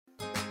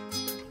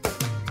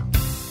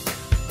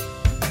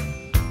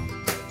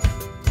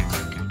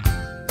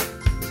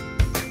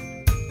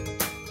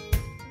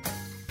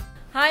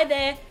Hi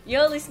there,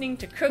 you're listening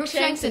to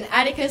Crookshanks and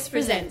Atticus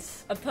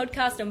Presents, a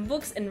podcast on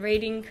books and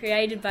reading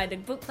created by the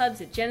book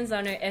clubs at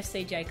Genazzano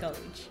FCJ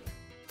College.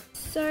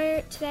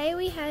 So today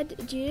we had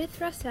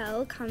Judith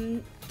Russell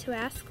come to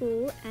our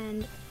school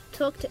and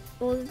talk to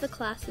all of the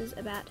classes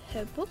about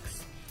her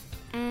books,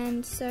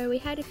 and so we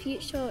had a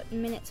few short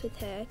minutes with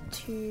her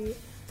to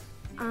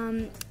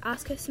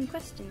ask her some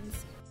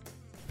questions.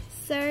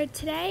 So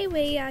today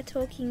we are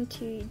talking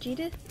to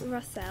Judith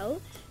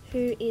Russell,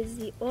 who is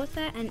the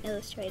author and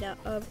illustrator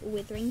of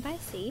Withering by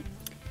Sea.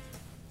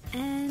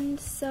 And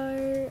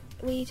so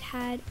we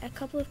had a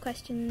couple of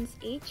questions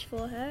each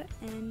for her,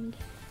 and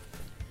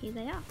here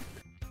they are.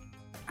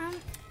 How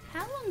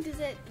long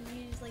does it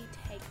usually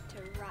take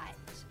to write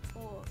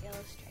or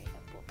illustrate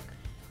a book?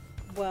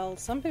 Well,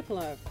 some people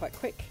are quite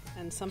quick,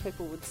 and some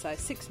people would say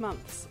 6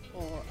 months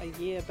or a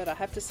year, but I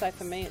have to say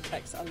for me it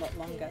takes a lot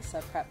longer,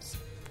 so perhaps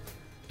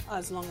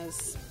as long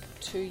as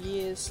 2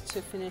 years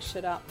to finish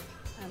it up,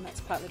 and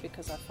that's partly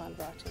because I find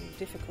writing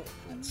difficult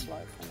and slow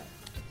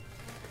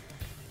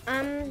for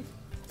me.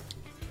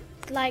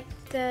 Like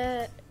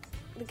the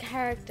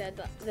character,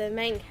 the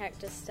main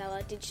character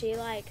Stella, did she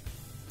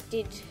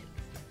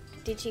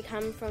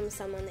come from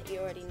someone that you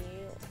already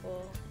knew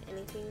or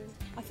anything?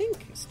 I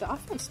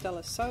found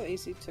Stella so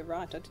easy to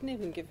write. I didn't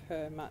even give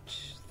her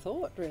much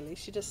thought, really.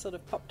 She just sort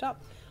of popped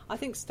up. I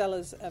think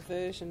Stella's a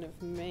version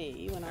of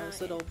me when I was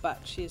little,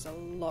 but she's a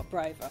lot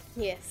braver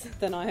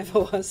than I ever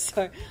was.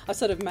 So I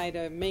sort of made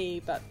her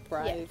me, but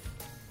brave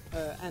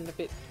and a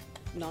bit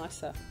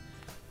nicer.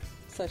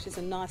 So she's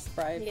a nice,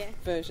 brave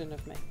version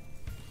of me.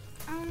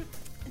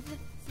 The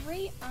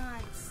three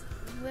aunts,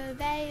 were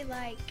they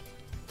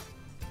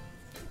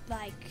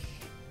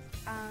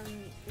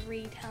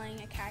retelling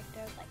a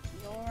character of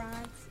your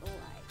aunts, or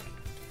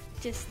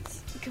just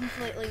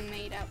completely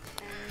made up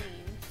and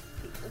mean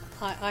people?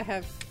 I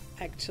have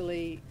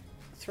actually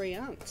 3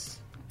 aunts,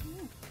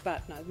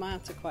 but no, my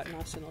aunts are quite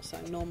nice and also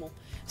normal.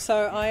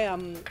 So I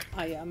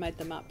made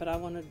them up, but I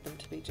wanted them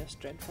to be just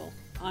dreadful.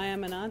 I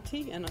am an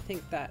auntie, and I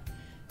think that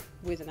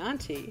with an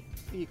auntie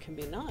you can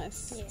be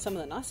nice. Yeah. Some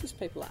of the nicest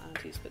people are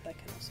aunties, but they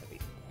can also be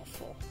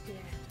awful. Yeah.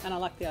 And I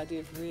like the idea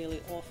of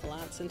really awful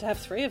aunts, and to have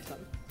 3 of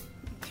them,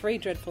 3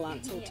 dreadful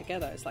aunts all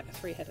together, is like a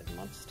 3-headed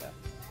monster.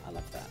 I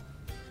love that.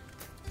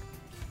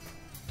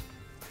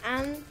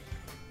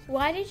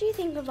 Why did you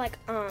think of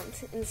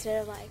aunts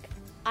instead of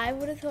I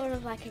would have thought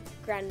of a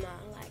grandma,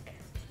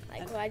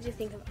 why did you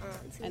think of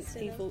aunts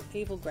instead of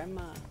evil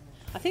grandma?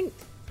 I think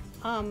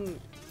I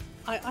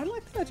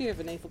like the idea of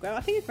an evil grandma.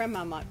 I think a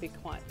grandma might be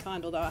quite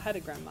kind, although I had a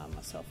grandma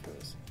myself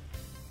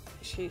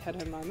she had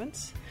her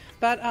moments.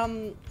 But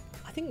I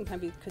think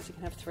maybe because you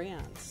can have 3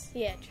 aunts.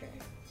 Yeah, true.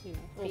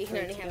 All you can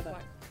only together.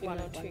 have one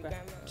or two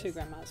grandmas. 2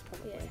 grandmas,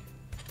 probably.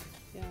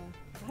 Yeah.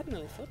 I hadn't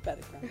really thought about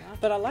a grandma,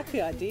 but I like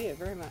the idea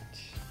very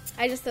much.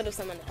 I just thought of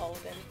someone older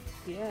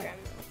than grandma,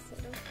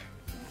 sort of.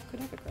 Could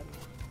have a grandma.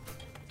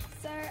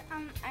 So,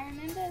 I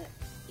remember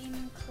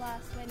in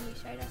class when you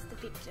showed us the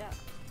picture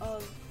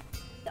of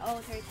the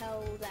old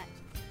hotel that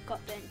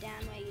got burnt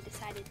down, where you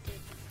decided to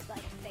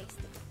base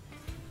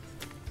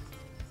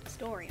the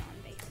story on,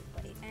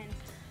 basically.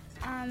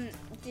 And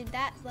did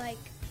that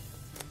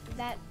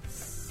that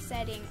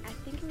setting? I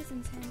think it was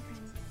in San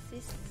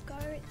Francisco.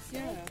 It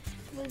said.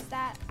 Yeah. Was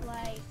that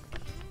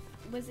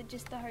was it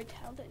just the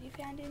hotel that you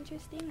found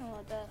interesting,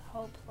 or the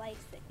whole place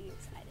that you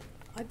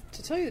decided?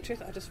 To tell you the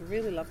truth, I just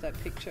really love that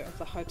picture of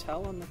the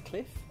hotel on the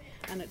cliff,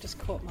 and it just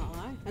caught my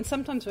eye. And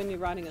sometimes when you're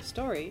writing a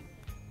story,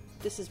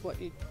 this is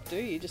what you do.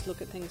 You just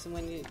look at things, and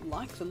when you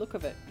like the look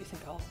of it, you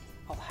think, oh,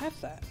 I'll have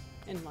that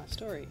in my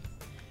story.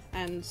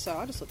 And so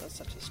I just thought that was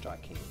such a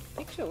striking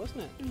picture,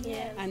 wasn't it?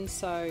 Yeah. And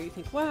so you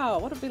think, wow,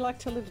 what would it be like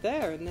to live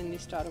there? And then you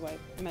start away,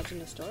 imagine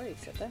a story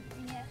set there.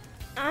 Yeah.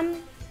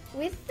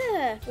 With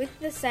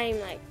the same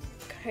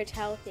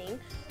hotel thing,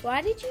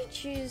 why did you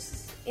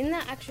choose, in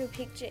that actual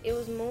picture it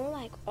was more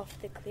off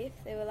the cliff,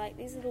 there were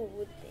these little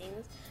wood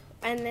things,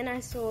 and then I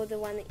saw the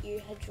one that you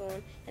had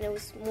drawn and it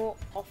was more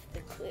off the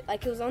cliff,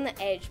 it was on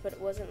the edge but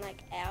it wasn't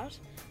out.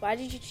 Why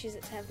did you choose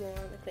it to have more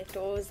on the cliff,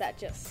 or was that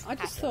just I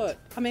just thought,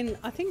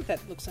 I think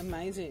that looks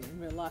amazing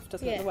in real life,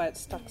 doesn't it, the way it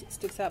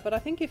sticks out, but I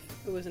think if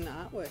it was an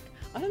artwork,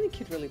 I don't think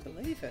you'd really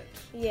believe it.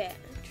 Yeah,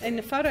 true. In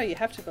the photo you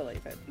have to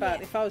believe it,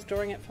 but if I was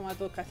drawing it for my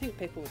book, I think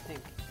people would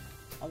think,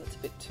 oh, that's a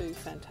bit too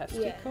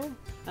fantastical,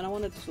 and I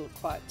wanted it to look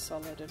quite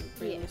solid and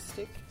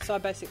realistic, so I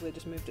basically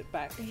just moved it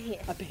back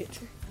a bit,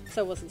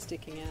 so it wasn't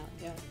sticking out.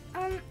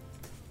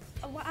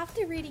 Well,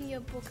 after reading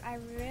your book, I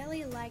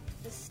really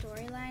liked the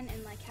storyline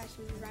and how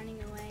she was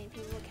running away and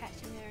people were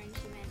catching her, and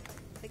she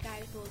met the guy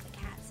with all the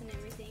cats and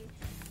everything.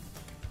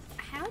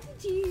 How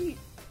did you,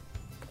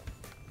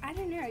 I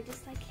don't know,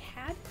 just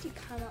how did you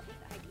come up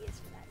with ideas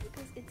for that?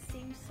 Because it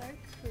seems so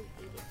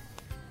creative.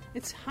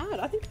 It's hard.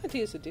 I think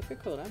ideas are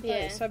difficult, aren't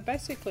they? So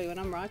basically when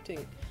I'm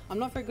writing, I'm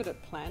not very good at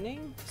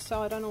planning,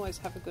 so I don't always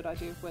have a good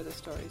idea of where the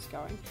story's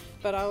going.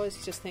 But I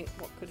always just think,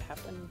 what could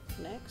happen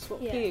next? What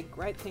would be a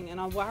great thing?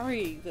 And I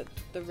worry that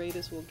the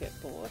readers will get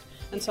bored.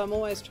 And so I'm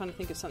always trying to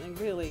think of something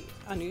really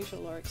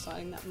unusual or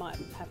exciting that might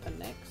happen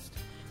next.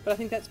 But I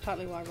think that's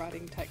partly why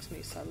writing takes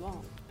me so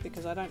long,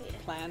 because I don't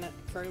plan it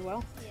very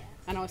well. Yeah.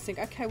 And I was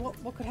thinking, okay,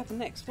 what could happen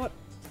next? What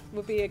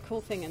would be a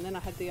cool thing? And then I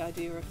had the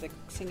idea of the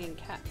singing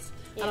cats.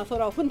 Yeah. And I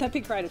thought, oh, wouldn't that be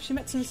great if she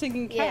met some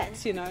singing Yeah.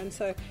 cats, you know?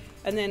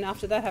 And then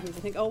after that happens, I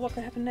think, oh, what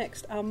could happen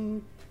next?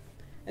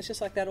 It's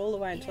just like that all the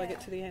way until I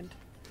get to the end.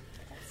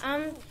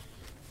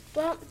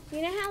 Well,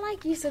 you know how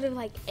like you sort of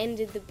like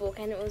ended the book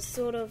and it was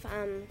sort of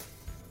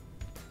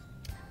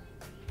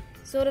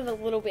a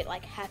little bit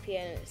like happier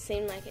and it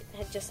seemed like it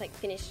had just like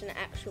finished an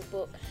actual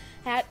book.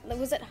 How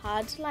was it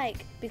hard to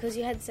like, because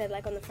you had said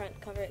like on the front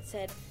cover it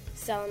said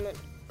Stella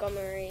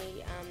Montgomery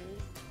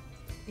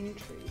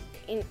Intrigue.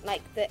 and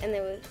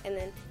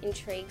then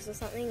intrigues or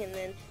something, and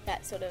then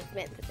that sort of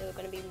meant that there were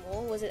going to be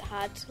more. Was it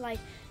hard to like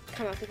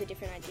come up with a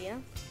different idea?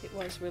 It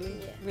was really,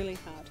 Yeah. really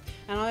hard.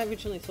 And I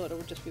originally thought it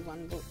would just be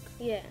one book.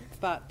 Yeah.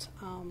 But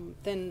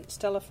then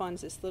Stella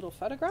finds this little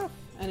photograph,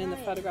 and in the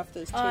photograph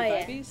there's two Oh, yeah.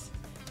 babies,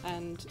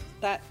 and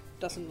that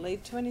doesn't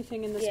lead to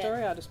anything in the Yeah.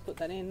 story. I just put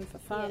that in for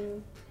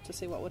fun to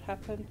see what would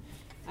happen.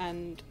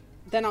 And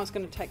then I was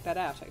going to take that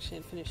out actually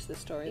and finish the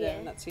story there, Yeah.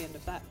 and that's the end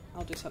of that.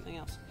 I'll do something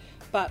else.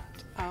 But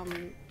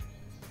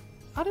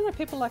I don't know,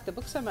 people like the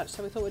book so much,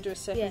 so we thought we'd do a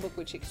second Yeah. book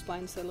which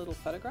explains the little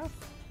photograph,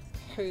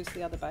 who's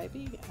the other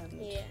baby,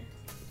 and Yeah.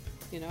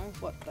 you know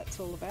what that's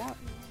all about.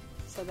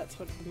 So that's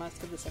what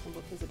most of the second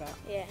book is about.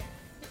 Yeah.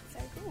 So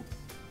cool.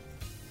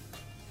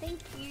 Thank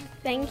you.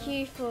 Thank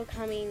you for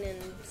coming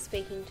and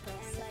speaking to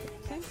us.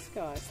 Thanks,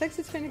 guys. Thanks,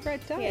 it's been a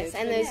great day. Yes, It's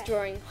and been- those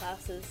drawing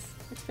classes.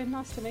 It's been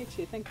nice to meet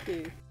you. Thank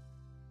you.